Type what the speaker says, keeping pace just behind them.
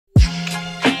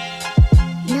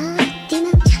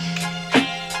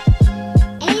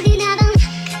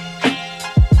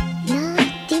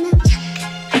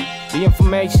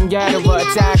information gatherer,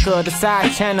 attacker, the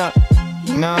side channel.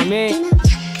 You know what I mean?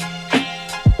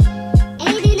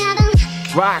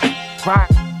 Rock.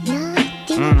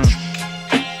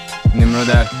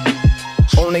 Nimrodar.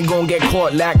 Only gon' get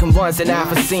caught lacking once, and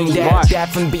I've seen that. That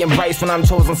from being right when I'm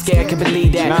chosen, scared, can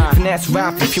believe that. Finesse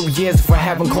rap for a few years before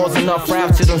having caused enough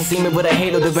rap. You don't see me with a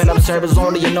halo, develop service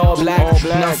only in all black.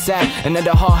 Not sad,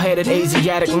 another hard-headed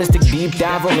Asiatic mystic deep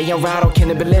dive on me and rattle,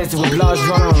 cannibalistic with blood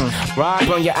drawn.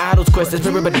 Burn your idols, quest the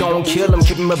spirit, but don't kill them.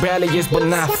 Keep them rebellious, but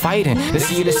not fighting. To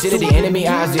see the city, the enemy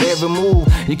eyes you every move.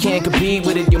 You can't compete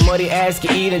with it, your muddy ass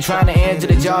get eating. Trying to answer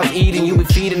the jobs eating, you be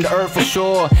feeding the earth for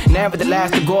sure.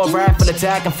 Nevertheless, the gore right for the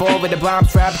attack and forward, the bomb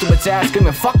strapped to attack,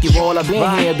 screaming fuck you all. I've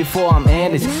been here before I'm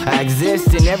endless. I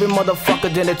exist in every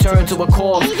motherfucker, then it turn to a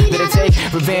corpse. Then it take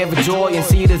revenge for joy and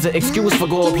see it as an excuse for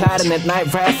gold plotting at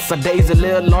night. Rasts our days a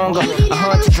little longer. I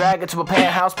hunt you, drag it to a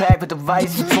penthouse packed with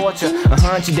devices of torture. I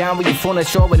hunt you down with your phone and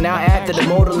show, but now after the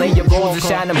motor lay your goals are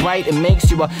shining bright. It makes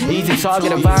you a easy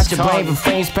target around your brain from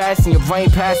frames passing your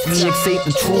brain past to accept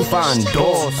the truth I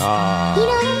endorse.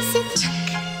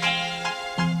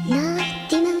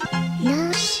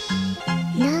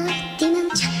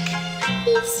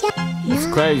 It's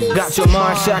crazy. Got your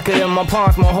mind shackled in my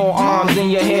palms, my whole arms in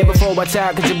your head before I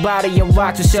tackle your body and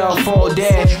watch yourself fall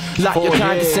dead. Lock your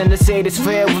conscience in the say this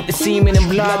fair with the semen and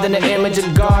blood and the image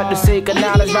of God. The sake of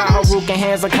knowledge by Haruka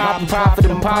hands like copy, profit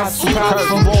and impossible. Profit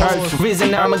from wars.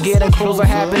 Reason Armageddon closer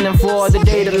happening for the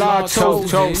day the Lord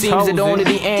chose. Seems that only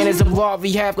the end is involved.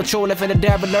 We have control if the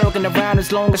devil lurking around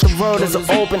as long as the world is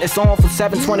open. It's on for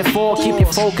 724. Keep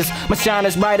your focus. My shine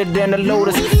is brighter than the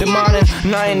lotus. The morning,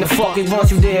 nothing the fucking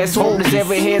wants you there. It's hopeless.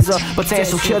 Every head's a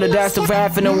potential killer. That's the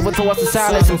wrath and over thoughts of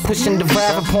silence and pushing the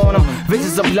wrath upon them.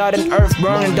 Visions of blood and earth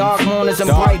burning, dark mornings and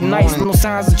bright nights. No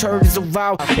signs of churches of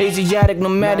vow. Asiatic,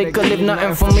 nomadic, could live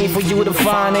nothing for me for you to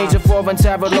find. Age of 4 and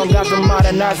terror, long after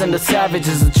modernizing the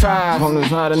savages of tribe.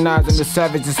 Modernizing the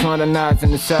savages,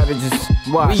 modernizing the savages.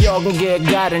 Why? We all gon' get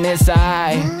God in this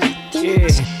eye.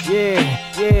 Yeah.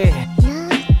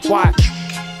 Why?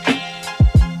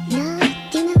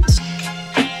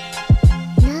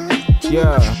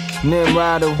 Yeah,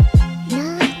 Nimrado,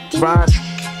 Rod,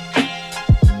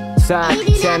 side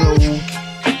channel,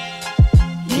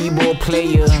 keyboard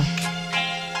player,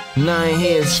 none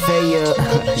here is fair.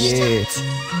 Yeah.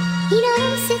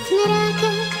 Hirosat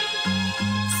merakę,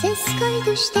 se skoj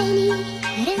do štení,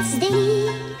 razdení,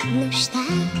 nož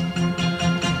tak.